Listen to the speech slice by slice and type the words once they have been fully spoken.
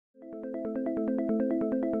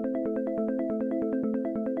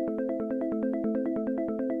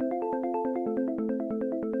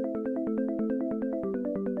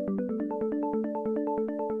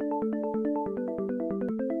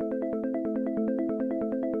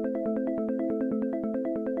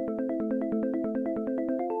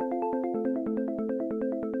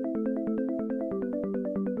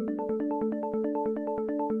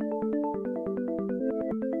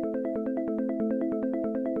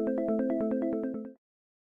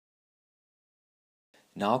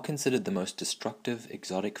Now considered the most destructive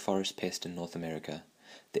exotic forest pest in North America,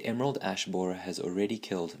 the emerald ash borer has already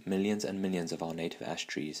killed millions and millions of our native ash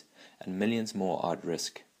trees, and millions more are at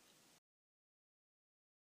risk.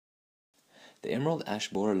 The emerald ash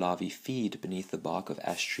borer larvae feed beneath the bark of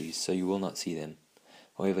ash trees, so you will not see them.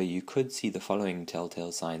 However, you could see the following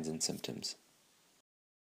telltale signs and symptoms.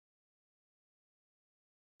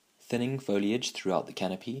 Thinning foliage throughout the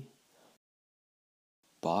canopy,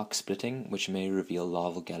 bark splitting which may reveal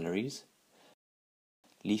larval galleries,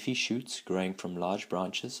 leafy shoots growing from large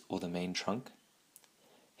branches or the main trunk,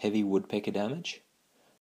 heavy woodpecker damage,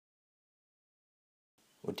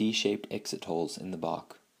 or D-shaped exit holes in the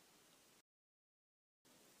bark.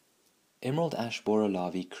 Emerald ash borer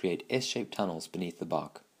larvae create S-shaped tunnels beneath the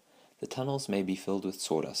bark. The tunnels may be filled with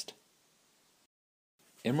sawdust.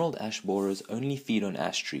 Emerald ash borers only feed on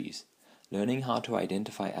ash trees. Learning how to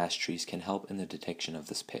identify ash trees can help in the detection of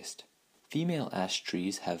this pest. Female ash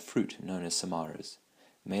trees have fruit known as samaras.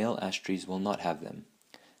 Male ash trees will not have them.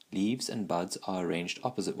 Leaves and buds are arranged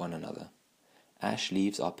opposite one another. Ash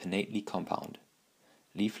leaves are pinnately compound.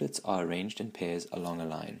 Leaflets are arranged in pairs along a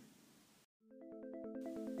line.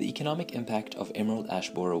 The economic impact of emerald ash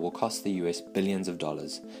borer will cost the US billions of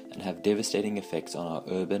dollars and have devastating effects on our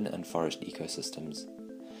urban and forest ecosystems.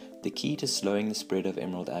 The key to slowing the spread of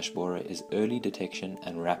emerald ash borer is early detection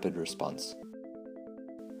and rapid response.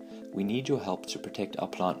 We need your help to protect our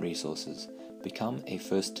plant resources. Become a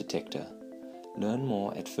first detector. Learn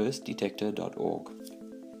more at firstdetector.org.